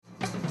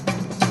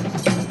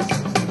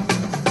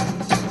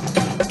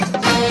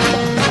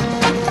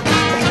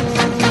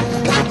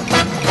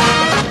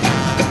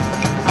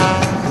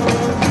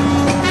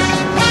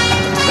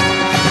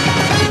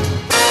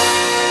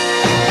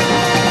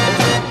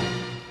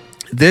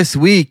This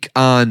week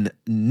on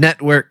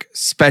Network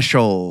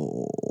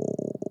Special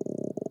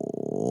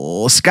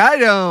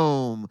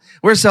Skydome.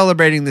 We're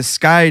celebrating the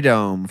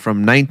Skydome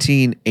from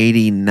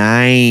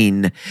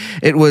 1989.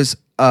 It was,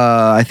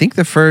 I think,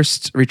 the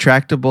first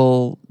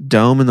retractable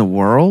dome in the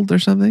world or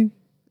something.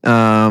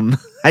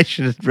 I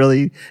should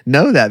really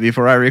know that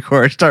before I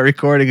start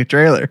recording a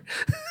trailer.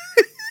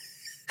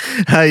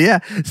 Yeah.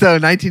 So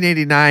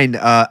 1989,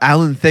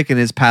 Alan Thicke and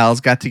his pals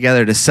got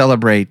together to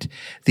celebrate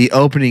the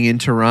opening in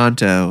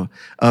Toronto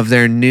of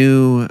their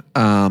new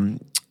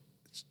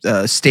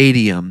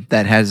stadium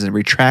that has a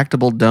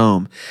retractable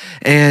dome.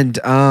 And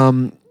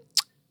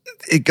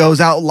it goes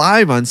out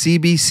live on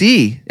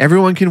CBC.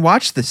 Everyone can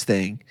watch this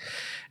thing.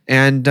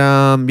 And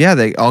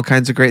all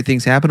kinds of great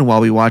things happen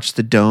while we watch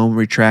the dome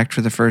retract for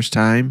the first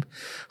time,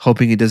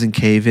 hoping it doesn't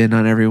cave in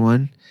on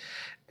everyone.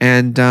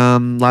 And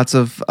lots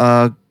of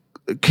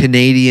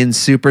Canadian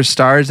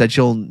superstars that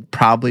you'll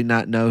probably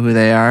not know who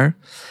they are,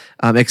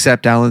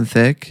 except Alan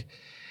Thicke.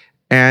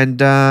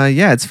 And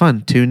it's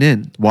fun. Tune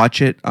in.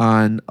 Watch it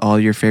on all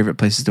your favorite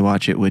places to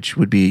watch it, which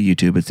would be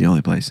YouTube. It's the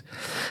only place.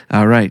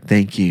 All right.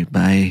 Thank you.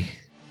 Bye.